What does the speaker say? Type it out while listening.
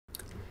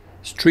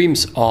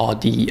Streams are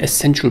the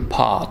essential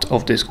part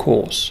of this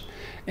course,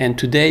 and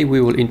today we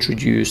will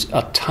introduce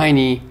a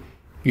tiny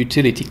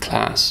utility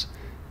class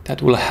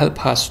that will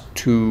help us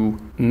to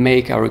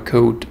make our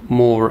code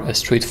more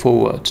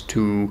straightforward,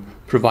 to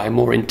provide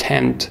more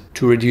intent,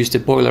 to reduce the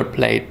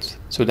boilerplate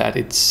so that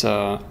it's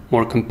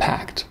more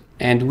compact.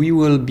 And we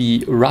will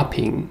be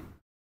wrapping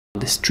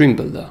the stream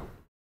builder.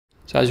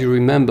 So as you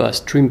remember,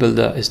 stream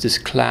builder is this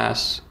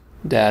class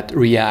that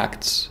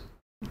reacts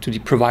to the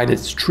provided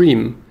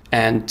stream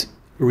and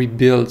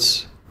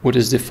rebuilds what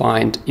is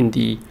defined in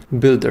the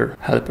builder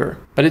helper.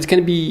 But it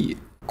can be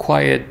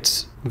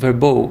quite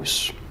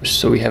verbose.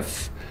 So we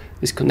have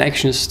this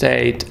connection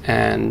state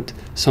and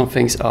some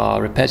things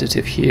are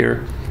repetitive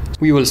here.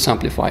 We will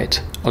simplify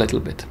it a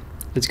little bit.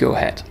 Let's go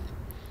ahead.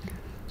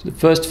 So the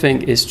first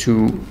thing is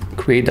to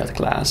create that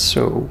class.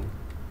 So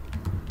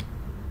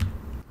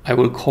I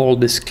will call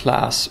this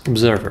class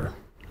Observer.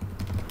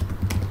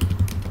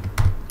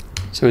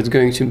 So it's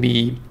going to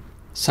be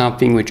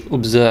something which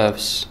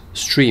observes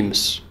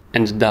streams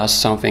and does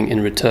something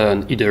in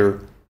return. Either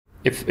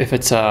if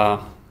it's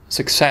a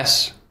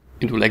success,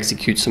 it will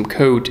execute some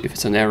code. If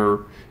it's an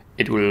error,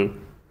 it will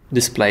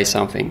display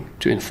something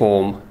to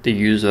inform the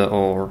user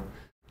or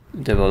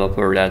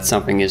developer that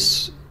something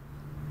is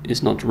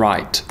not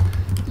right.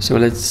 So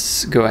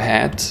let's go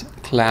ahead,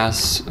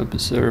 class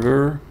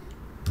Observer,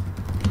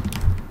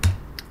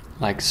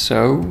 like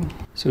so.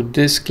 So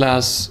this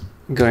class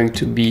going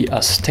to be a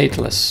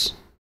stateless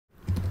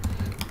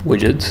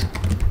widget.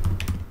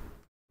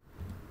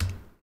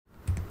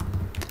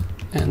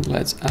 And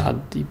let's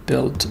add the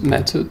build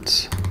method.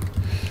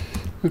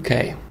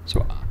 Okay,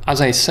 so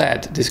as I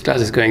said, this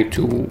class is going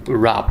to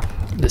wrap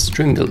the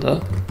stream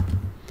builder.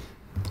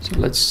 So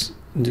let's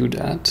do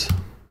that.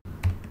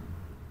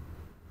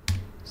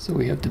 So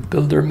we have the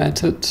builder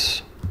method.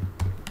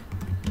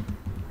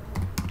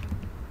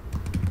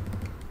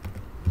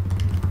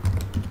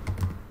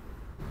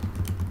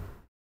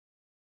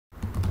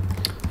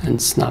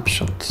 And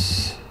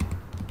snapshot,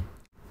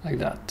 like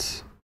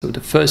that. So the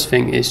first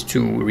thing is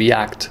to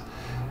react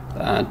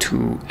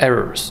to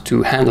errors,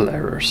 to handle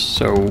errors.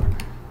 So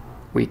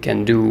we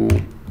can do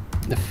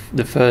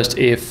the first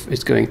if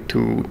is going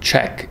to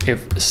check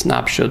if a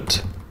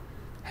snapshot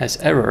has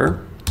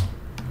error.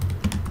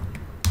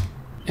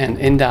 And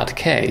in that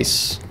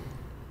case,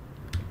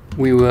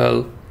 we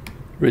will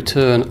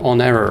return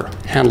onError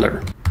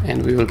handler.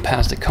 And we will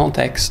pass the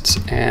context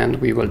and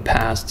we will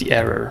pass the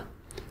error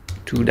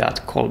to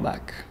that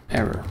callback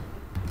error.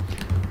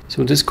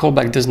 So this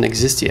callback doesn't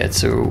exist yet,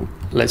 so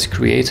let's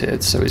create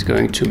it. So it's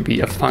going to be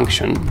a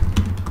function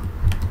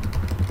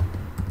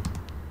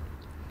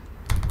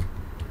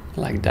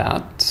like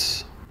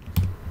that.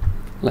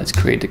 Let's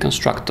create the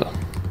constructor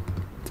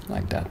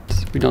like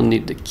that. We don't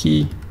need the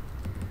key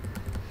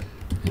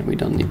and we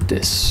don't need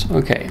this.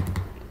 Okay,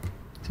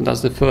 so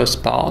that's the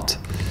first part.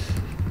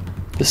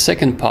 The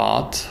second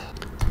part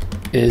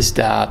is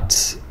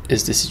the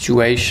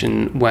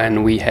situation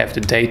when we have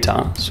the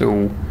data.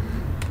 So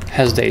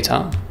has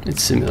data,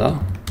 it's similar,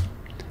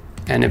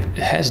 and if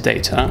it has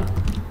data,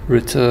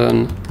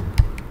 return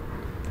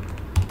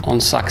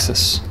on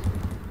success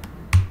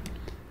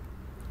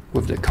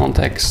with the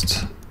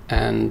context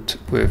and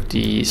with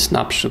the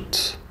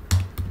snapshot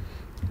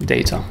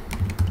data.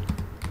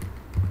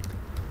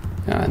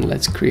 And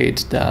let's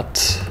create that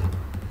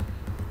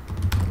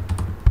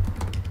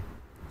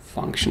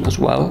function as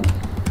well.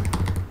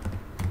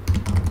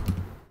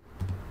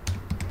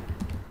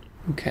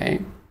 Okay,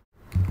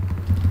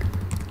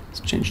 let's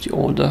change the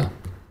order.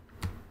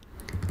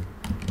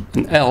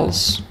 And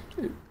else,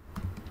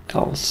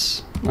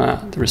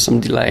 there is some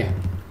delay,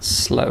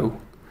 slow.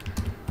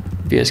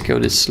 VS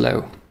Code is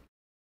slow.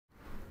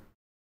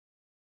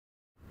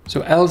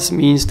 So else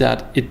means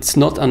that it's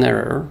not an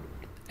error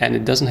and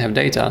it doesn't have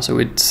data, so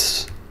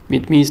it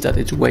means that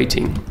it's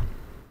waiting.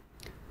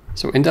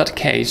 So in that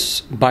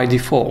case, by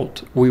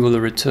default, we will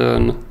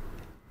return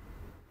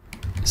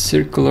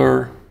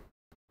circular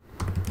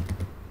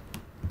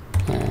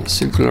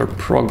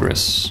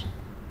progress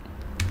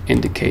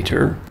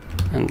indicator,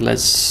 and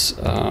let's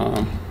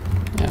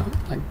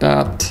like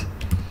that,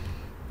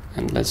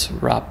 and let's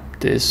wrap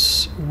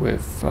this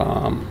with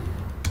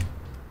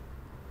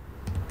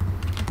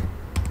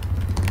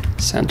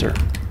center.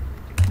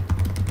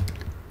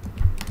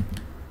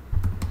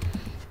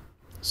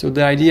 So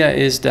the idea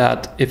is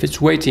that if it's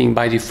waiting,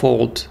 by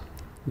default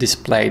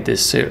display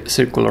this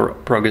circular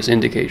progress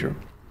indicator.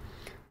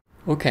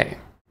 Okay,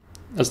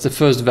 that's the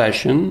first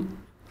version.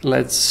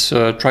 Let's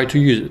try to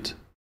use it.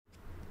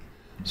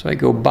 So I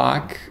go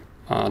back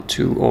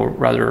or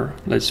rather,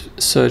 let's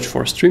search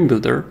for stream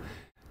builder,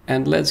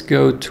 and let's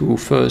go to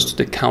first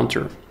the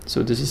counter.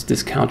 So this is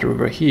this counter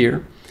over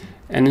here,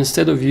 and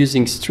instead of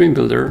using stream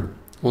builder,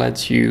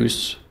 let's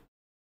use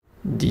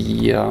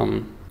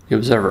the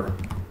observer.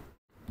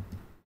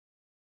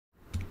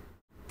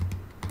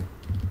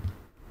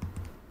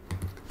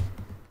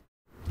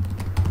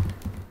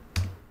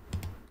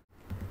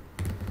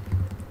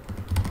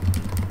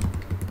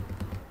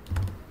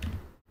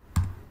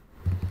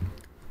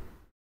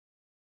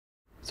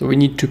 So we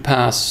need to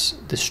pass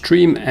the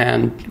stream,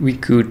 and we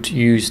could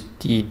use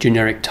the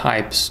generic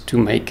types to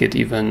make it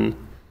even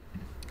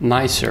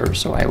nicer.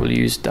 So I will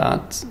use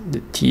that,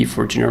 the T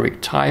for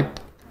generic type,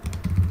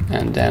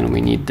 and then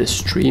we need the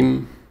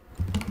stream,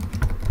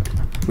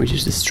 which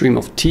is the stream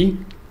of T.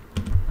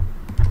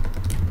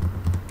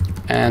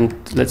 And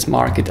let's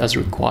mark it as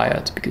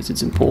required because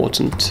it's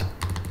important.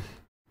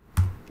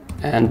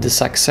 And the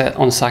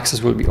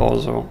success will be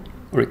also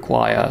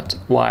required,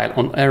 while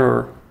on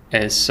error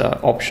is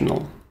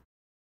optional.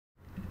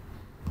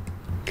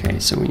 Okay,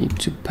 so we need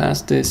to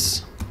pass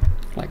this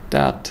like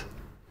that.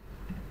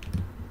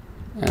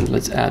 And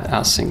let's add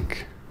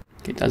async.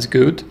 Okay, that's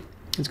good.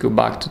 Let's go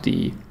back to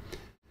the...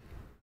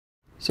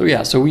 So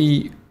yeah, so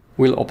we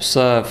will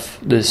observe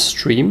this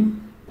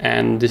stream,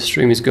 and this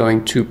stream is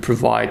going to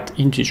provide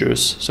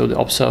integers, so the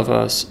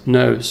observer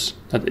knows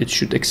that it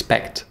should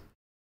expect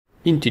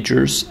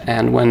integers,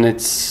 and when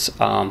it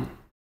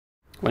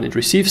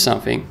receives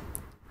something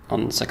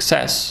on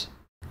success,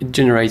 it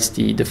generates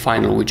the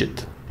final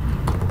widget.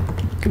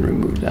 You can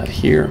remove that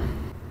here.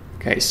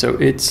 Okay, so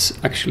it's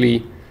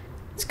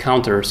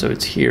counter, so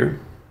it's here.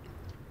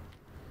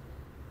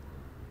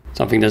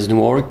 Something doesn't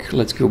work.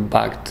 Let's go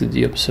back to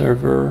the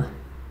observer.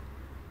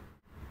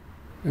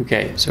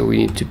 Okay, so we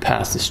need to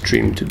pass the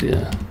stream to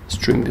the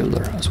stream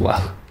builder as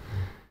well.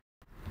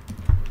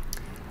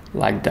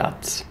 Like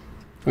that.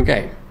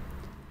 Okay.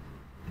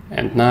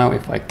 And now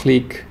if I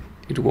click,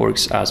 it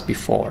works as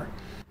before.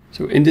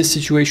 So in this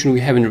situation,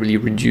 we haven't really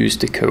reduced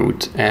the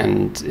code,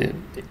 and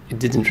it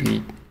didn't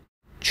really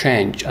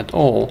change at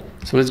all.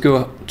 So let's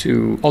go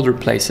to other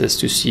places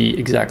to see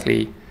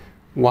exactly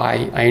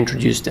why I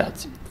introduced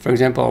that. For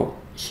example,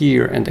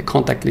 here in the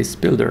contact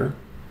list builder,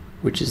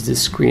 which is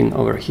this screen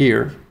over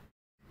here,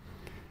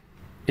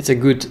 it's a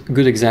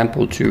good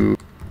example to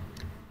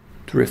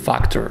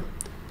refactor.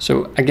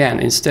 So again,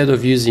 instead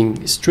of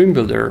using stream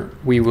builder,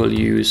 we will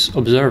use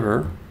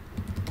observer,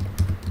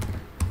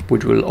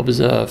 which will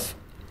observe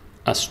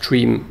a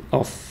stream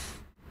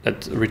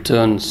that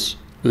returns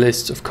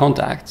lists of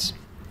contacts.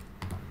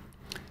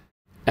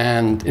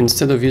 And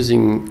instead of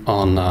using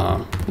on,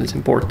 let's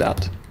import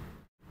that.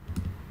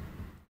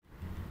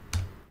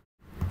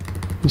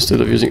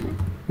 Instead of using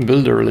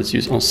builder, let's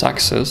use on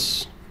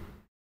success,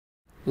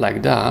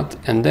 like that.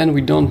 And then we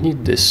don't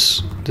need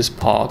this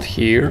part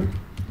here.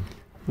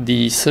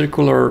 The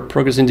circular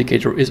progress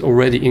indicator is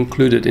already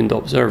included in the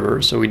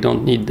observer, so we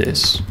don't need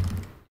this.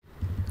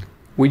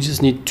 We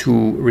just need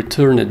to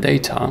return the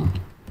data.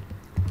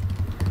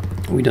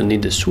 We don't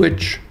need the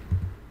switch.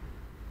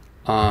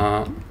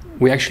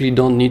 We actually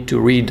don't need to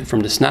read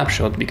from the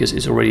snapshot because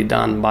it's already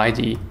done by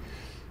the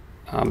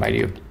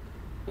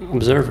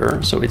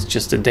observer, so it's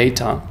just the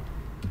data.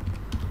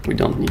 We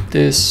don't need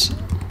this.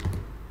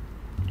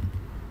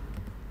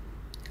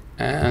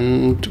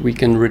 And we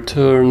can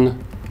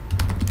return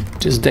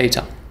just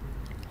data,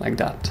 like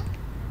that.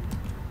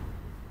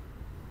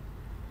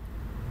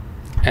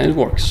 And it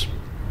works.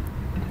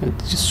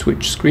 Let's just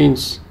switch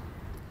screens.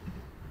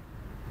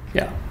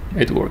 Yeah,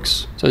 it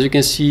works. So as you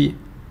can see,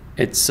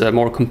 it's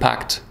more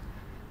compact,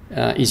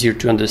 easier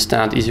to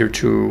understand, easier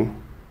to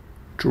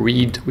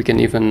read. We can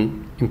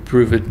even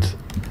improve it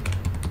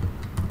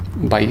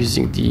by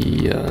using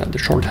the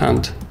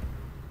shorthand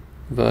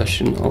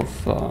version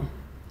of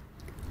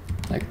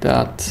like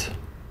that.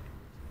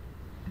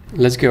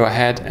 Let's go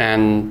ahead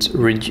and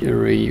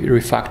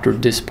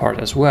refactor this part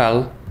as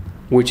well,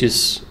 which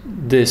is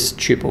this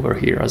chip over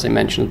here, as I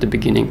mentioned at the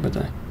beginning, but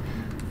I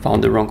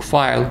found the wrong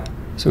file.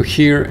 So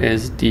here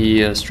is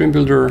the stream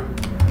builder.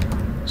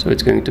 So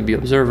it's going to be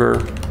observer.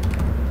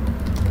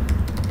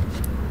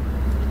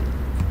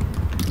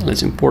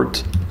 Let's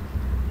import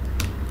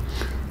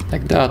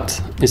like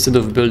that. Instead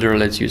of builder,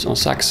 let's use on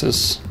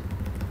success.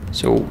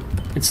 So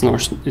it's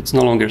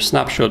no longer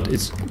snapshot,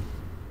 it's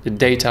the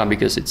data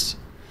because it's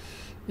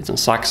on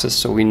success,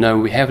 so we know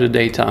we have the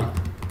data.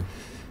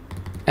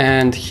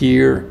 And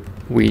here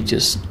we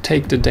just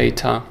take the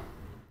data,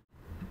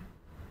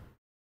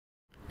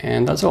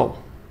 and that's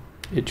all.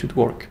 It should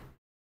work.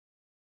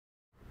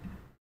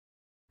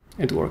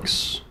 It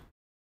works.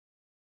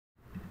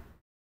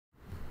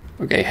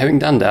 Okay, having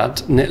done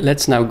that,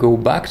 let's now go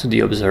back to the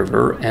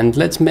observer and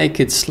let's make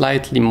it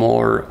slightly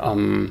more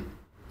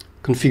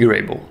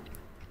configurable.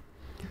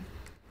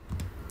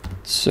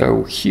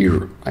 So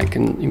here I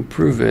can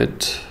improve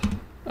it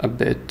a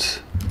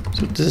bit.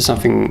 So this is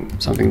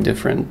something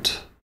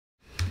different,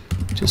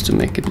 just to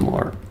make it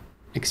more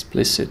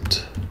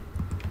explicit,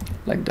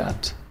 like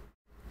that.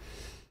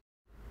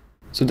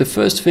 So the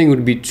first thing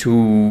would be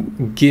to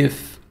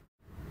give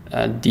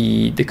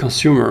the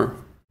consumer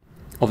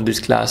of this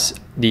class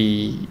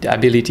the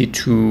ability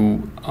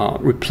to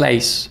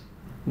replace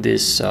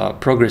this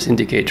progress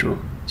indicator.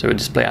 So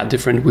display a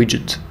different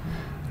widget,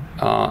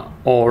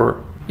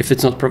 or if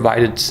it's not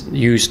provided,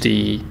 use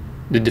the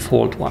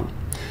default one.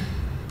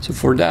 So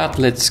for that,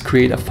 let's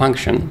create a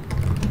function,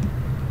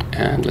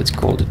 and let's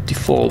call it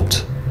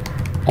default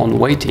on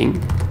waiting.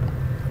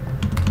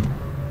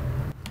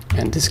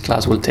 And this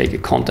class will take a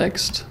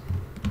context,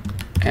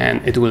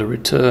 and it will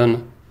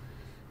return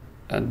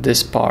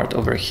this part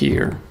over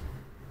here,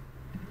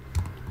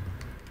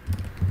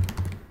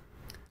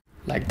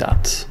 like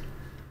that.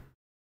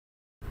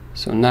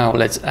 So now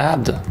let's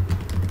add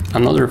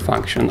another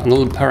function,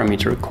 another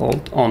parameter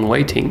called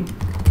onWaiting.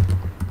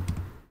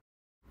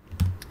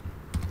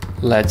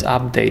 Let's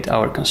update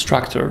our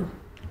constructor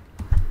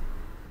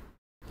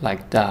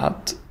like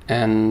that,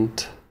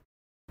 and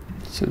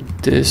so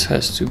this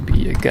has to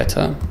be a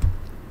getter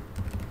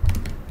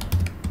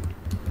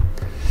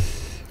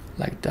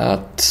like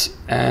that.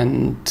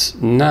 And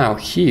now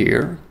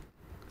here,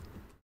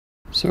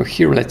 so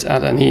here let's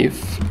add an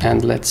if,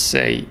 and let's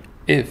say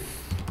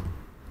if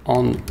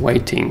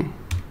onWaiting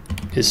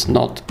is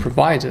not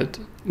provided,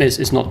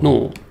 is not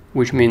null,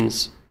 which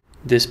means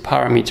this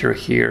parameter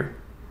here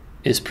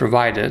is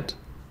provided.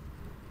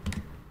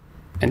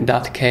 In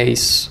that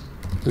case,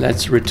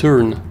 let's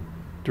return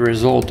the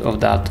result of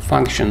that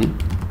function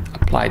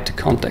applied to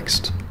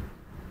context.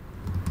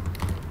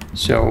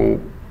 So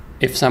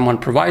if someone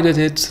provided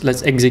it,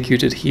 let's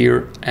execute it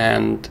here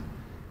and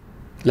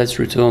let's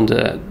return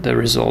the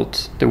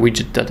result, the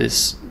widget that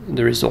is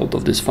the result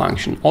of this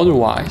function.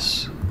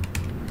 Otherwise,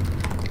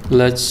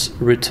 let's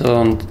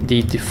return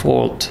the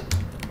default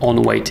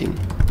onWaiting.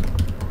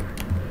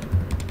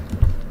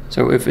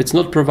 So if it's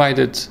not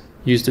provided,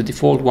 use the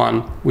default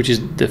one, which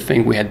is the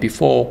thing we had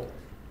before,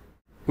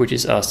 which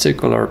is a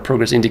circular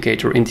progress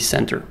indicator in the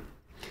center.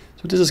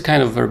 So this is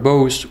kind of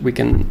verbose. We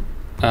can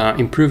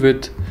improve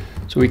it.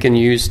 So we can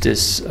use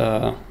this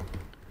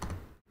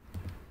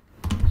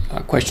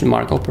question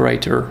mark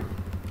operator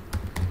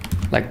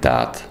like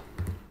that.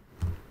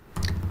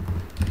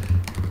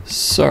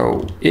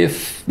 So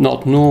if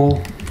not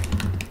null,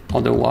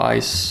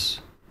 otherwise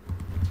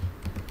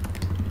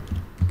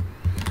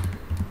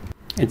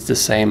it's the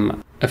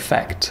same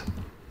effect.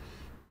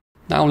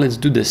 Now let's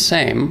do the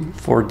same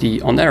for the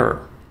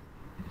onError.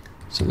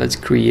 So let's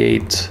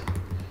create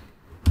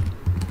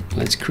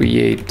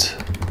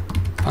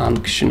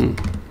function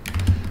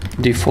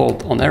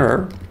default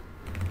onError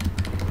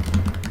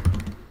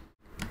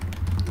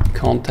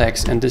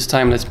context, and this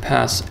time let's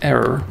pass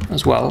error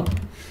as well.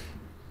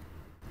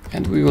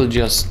 And we will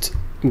just,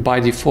 by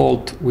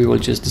default, we will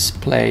just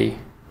display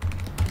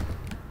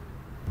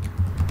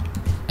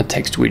a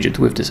text widget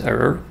with this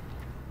error.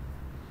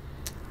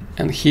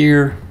 And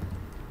here,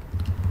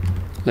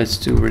 let's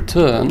do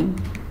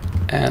return,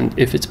 and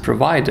if it's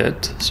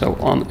provided, so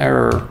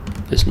onError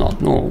is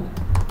not null,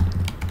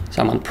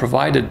 someone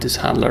provided this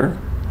handler,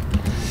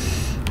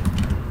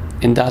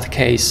 in that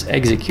case,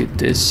 execute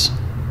this.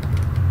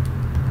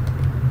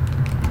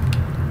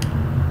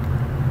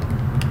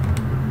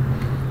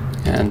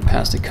 And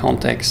pass the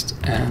context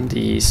and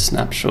the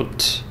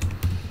snapshot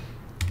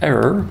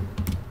error.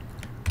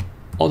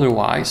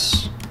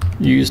 Otherwise,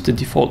 use the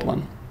default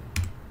one.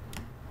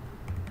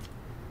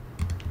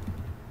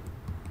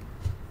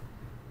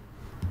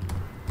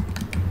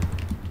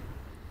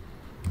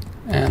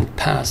 And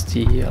pass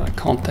the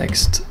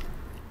context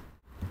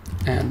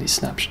and the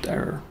snapshot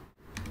error.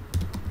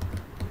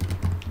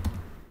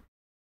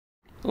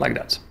 Like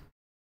that.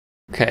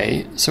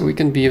 Okay, so we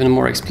can be even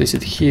more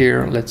explicit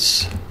here.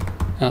 Let's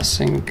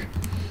async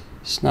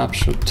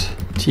snapshot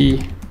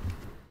t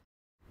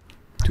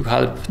to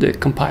help the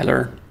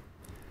compiler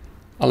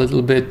a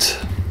little bit.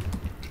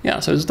 Yeah,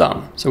 so it's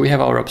done. So we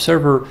have our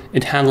observer.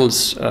 It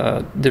handles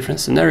different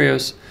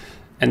scenarios.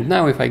 And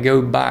now if I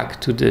go back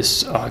to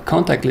this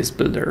contact list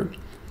builder,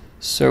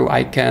 so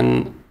I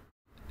can,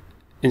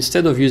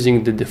 instead of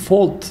using the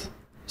default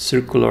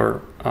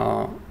circular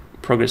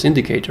progress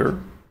indicator,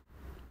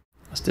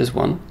 as this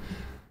one,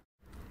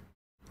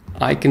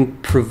 I can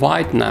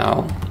provide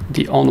now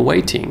the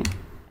onWaiting,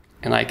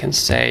 and I can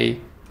say,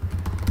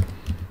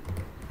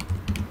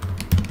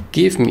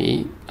 give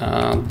me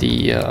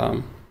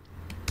the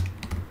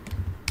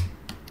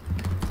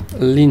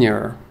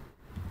linear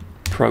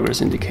progress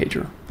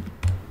indicator.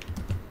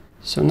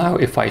 So now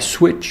if I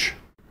switch,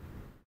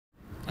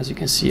 as you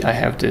can see, I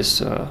have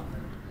this,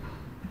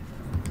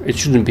 it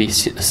shouldn't be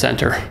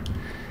center,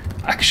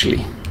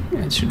 actually.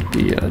 It should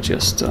be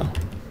just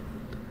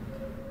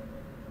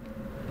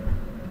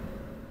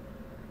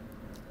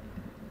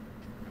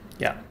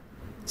yeah,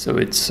 so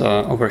it's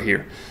over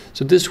here.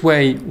 So this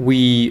way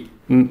we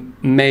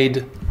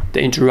made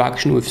the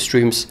interaction with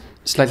streams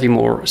slightly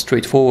more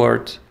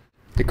straightforward,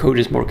 the code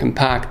is more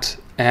compact,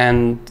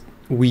 and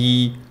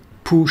we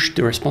push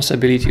the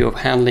responsibility of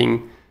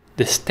handling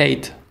the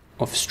state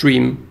of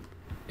stream,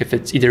 if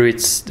it's either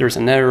there's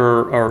an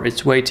error or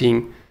it's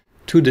waiting,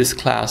 to this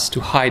class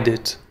to hide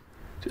it,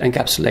 to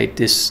encapsulate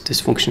this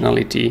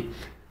functionality,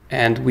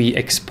 and we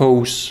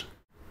expose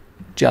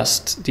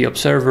just the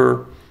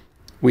observer.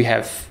 We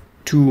have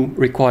two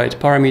required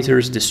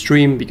parameters, the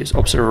stream, because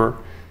observer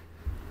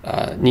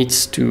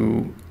needs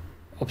to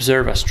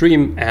observe a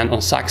stream, and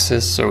on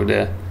success, so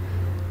the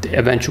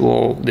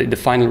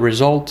final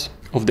result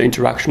of the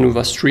interaction with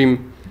a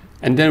stream.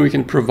 And then we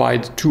can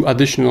provide two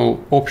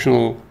additional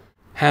optional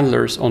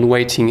handlers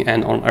onWaiting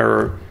and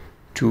onError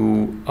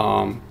to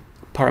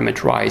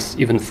parameterize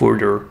even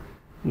further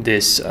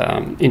this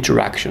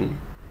interaction.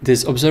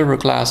 This observer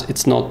class,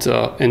 it's not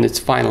in its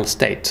final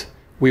state.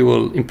 We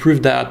will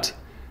improve that,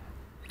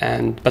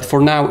 but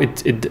for now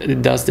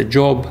it does the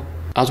job.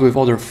 As with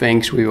other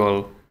things, we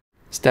will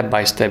step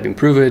by step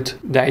improve it.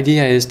 The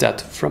idea is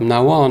that from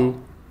now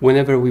on,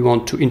 whenever we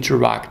want to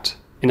interact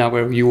in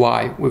our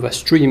UI with a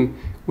stream,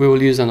 we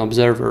will use an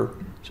observer.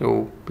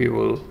 So we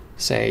will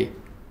say,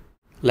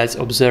 let's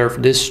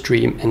observe this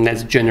stream and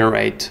let's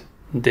generate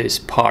this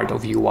part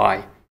of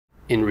UI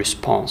in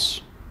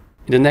response.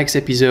 In the next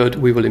episode,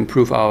 we will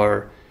improve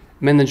our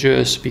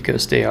managers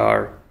because there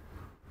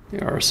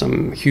are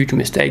some huge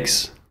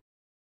mistakes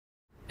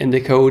in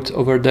the code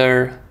over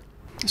there.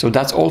 So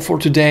that's all for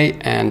today,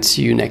 and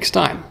see you next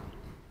time.